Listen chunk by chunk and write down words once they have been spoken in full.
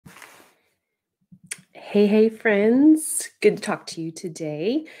Hey, friends. Good to talk to you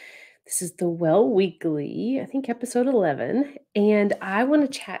today. This is the Well Weekly, I think episode 11, and I want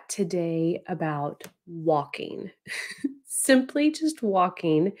to chat today about walking. Simply just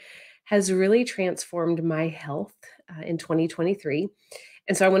walking has really transformed my health in 2023.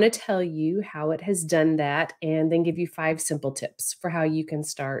 And so I want to tell you how it has done that and then give you 5 simple tips for how you can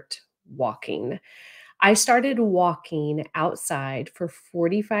start walking. I started walking outside for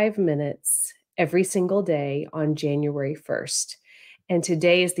 45 minutes every single day on January 1st. And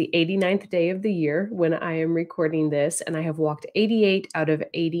today is the 89th day of the year when I am recording this, and I have walked 88 out of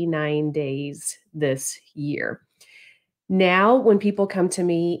 89 days this year. Now, when people come to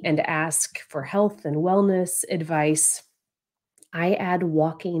me and ask for health and wellness advice, I add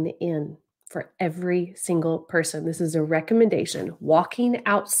walking in for every single person. This is a recommendation. Walking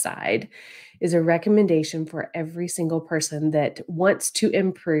outside is a recommendation for every single person that wants to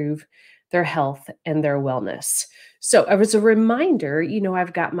improve their health and their wellness. So, as a reminder,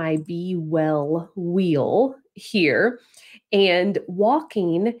 I've got my Be Well wheel here, and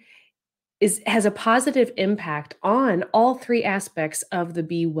walking has a positive impact on all 3 aspects of the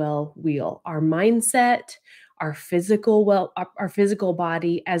Be Well wheel: our mindset, our physical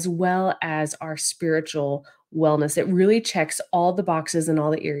body, as well as our spiritual wellness. It really checks all the boxes in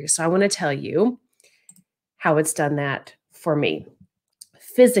all the areas. So I want to tell you how it's done that for me.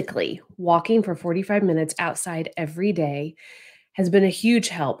 Physically, walking for 45 minutes outside every day has been a huge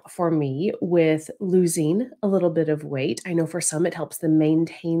help for me with losing a little bit of weight. I know for some it helps them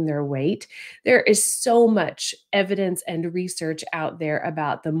maintain their weight. There is so much evidence and research out there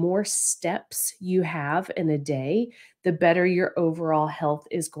about the more steps you have in a day, the better your overall health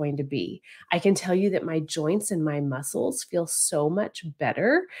is going to be. I can tell you that my joints and my muscles feel so much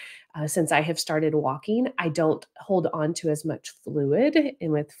better since I have started walking. I don't hold on to as much fluid,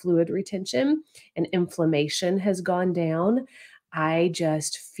 and with fluid retention and inflammation has gone down. I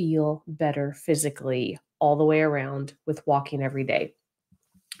just feel better physically all the way around with walking every day.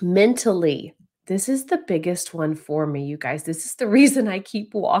 Mentally, this is the biggest one for me, you guys. This is the reason I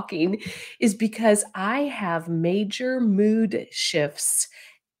keep walking, is because I have major mood shifts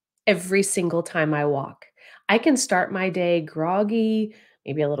every single time I walk. I can start my day groggy,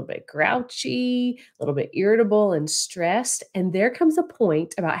 maybe a little bit grouchy, a little bit irritable and stressed. And there comes a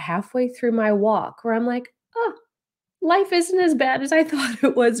point about halfway through my walk where I'm like, oh, life isn't as bad as I thought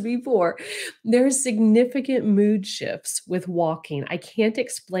it was before. There's significant mood shifts with walking. I can't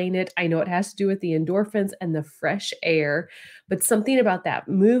explain it. I know it has to do with the endorphins and the fresh air, but something about that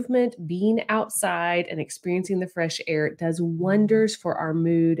movement, being outside and experiencing the fresh air does wonders for our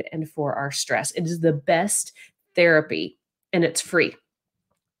mood and for our stress. It is the best therapy, and it's free.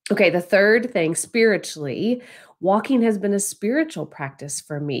 Okay, the third thing, spiritually, walking has been a spiritual practice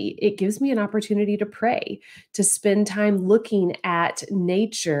for me. It gives me an opportunity to pray, to spend time looking at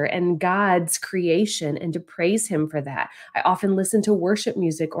nature and God's creation and to praise Him for that. I often listen to worship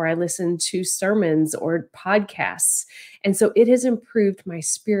music, or I listen to sermons or podcasts. And so it has improved my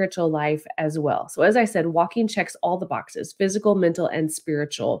spiritual life as well. So, as I said, walking checks all the boxes: physical, mental, and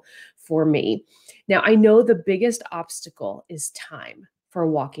spiritual for me. Now, I know the biggest obstacle is time for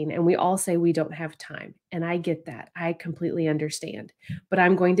walking, and we all say we don't have time. And I get that. I completely understand. But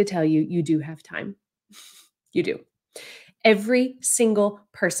I'm going to tell you, you do have time. You do. Every single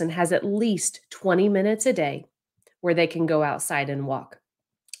person has at least 20 minutes a day where they can go outside and walk.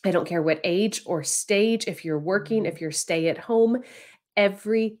 I don't care what age or stage, if you're working, if you're stay at home,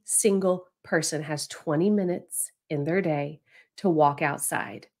 every single person has 20 minutes in their day to walk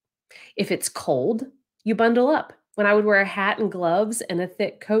outside. If it's cold, you bundle up. When I would wear a hat and gloves and a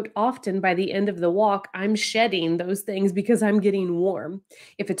thick coat, often by the end of the walk, I'm shedding those things because I'm getting warm.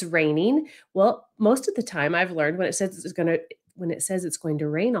 If it's raining, well, most of the time I've learned when it says it's going to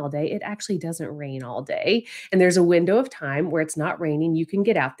rain all day, it actually doesn't rain all day. And there's a window of time where it's not raining. You can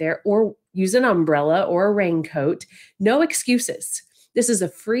get out there or use an umbrella or a raincoat. No excuses. This is a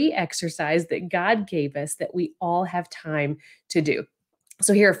free exercise that God gave us that we all have time to do.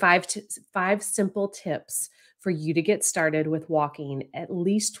 So here are five simple tips for you to get started with walking at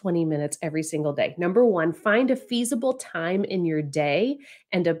least 20 minutes every single day. Number 1, find a feasible time in your day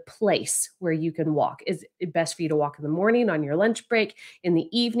and a place where you can walk. Is it best for you to walk in the morning, on your lunch break, in the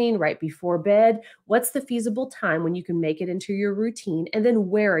evening, right before bed? What's the feasible time when you can make it into your routine? And then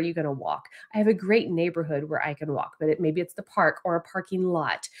where are you going to walk? I have a great neighborhood where I can walk, but maybe it's the park or a parking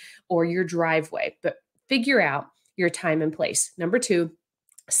lot or your driveway. But figure out your time and place. Number 2,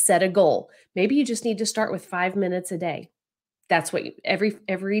 set a goal. Maybe you just need to start with 5 minutes a day. That's what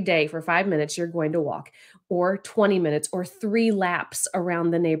every day for 5 minutes you're going to walk, or 20 minutes, or 3 laps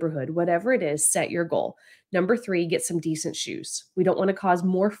around the neighborhood. Whatever it is, set your goal. Number 3, get some decent shoes. We don't want to cause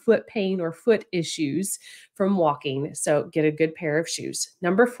more foot pain or foot issues from walking, so get a good pair of shoes.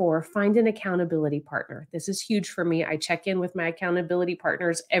 Number 4, find an accountability partner. This is huge for me. I check in with my accountability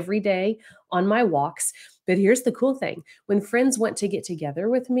partners every day on my walks. But here's the cool thing. When friends want to get together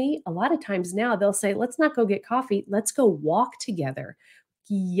with me, a lot of times now they'll say, let's not go get coffee, let's go walk together.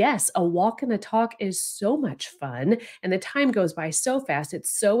 Yes, a walk and a talk is so much fun, and the time goes by so fast.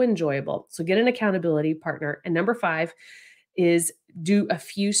 It's so enjoyable. So get an accountability partner. And number 5 is do a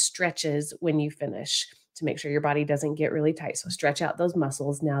few stretches when you finish to make sure your body doesn't get really tight. So stretch out those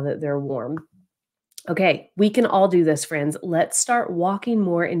muscles now that they're warm. Okay, we can all do this, friends. Let's start walking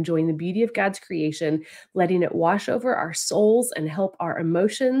more, enjoying the beauty of God's creation, letting it wash over our souls and help our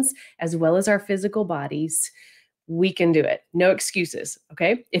emotions as well as our physical bodies. We can do it. No excuses.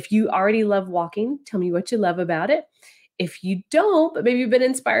 Okay. If you already love walking, tell me what you love about it. If you don't, but maybe you've been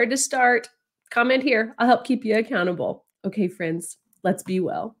inspired to start, comment here. I'll help keep you accountable. Okay, friends, let's be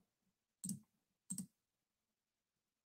well.